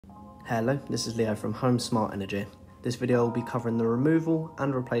Hello, this is Leo from Home Smart Energy. This video will be covering the removal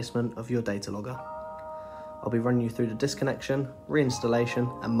and replacement of your Datalogger. I'll be running you through the disconnection,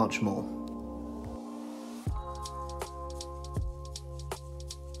 reinstallation and much more.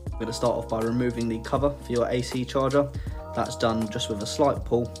 We're going to start off by removing the cover for your AC charger. That's done just with a slight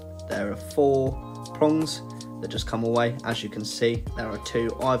pull. There are 4 prongs that just come away. As you can see, there are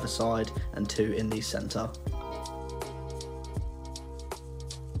 2 either side and 2 in the centre.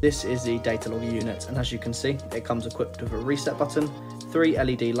 This is the Datalogger unit, and as you can see, it comes equipped with a reset button, 3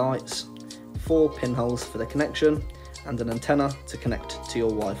 LED lights, 4 pinholes for the connection, and an antenna to connect to your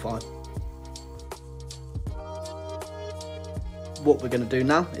Wi-Fi. What we're going to do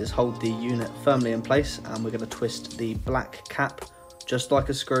now is hold the unit firmly in place, and we're going to twist the black cap just like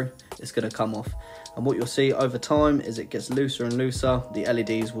a screw. It's going to come off, and what you'll see over time is it gets looser and looser, the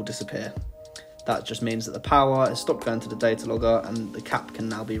LEDs will disappear. That just means that the power has stopped going to the Datalogger and the cap can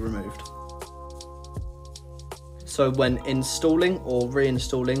now be removed. So when installing or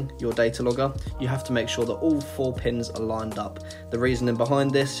reinstalling your Datalogger, you have to make sure that all 4 pins are lined up. The reasoning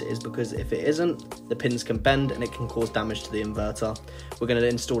behind this is because if it isn't, the pins can bend and it can cause damage to the inverter. We're going to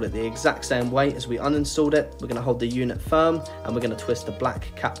install it the exact same way as we uninstalled it. We're going to hold the unit firm and we're going to twist the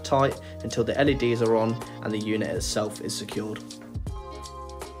black cap tight until the LEDs are on and the unit itself is secured.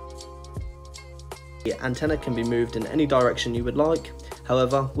 The antenna can be moved in any direction you would like,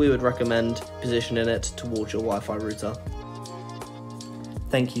 however, we would recommend positioning it towards your Wi-Fi router.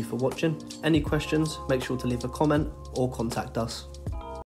 Thank you for watching. Any questions, make sure to leave a comment or contact us.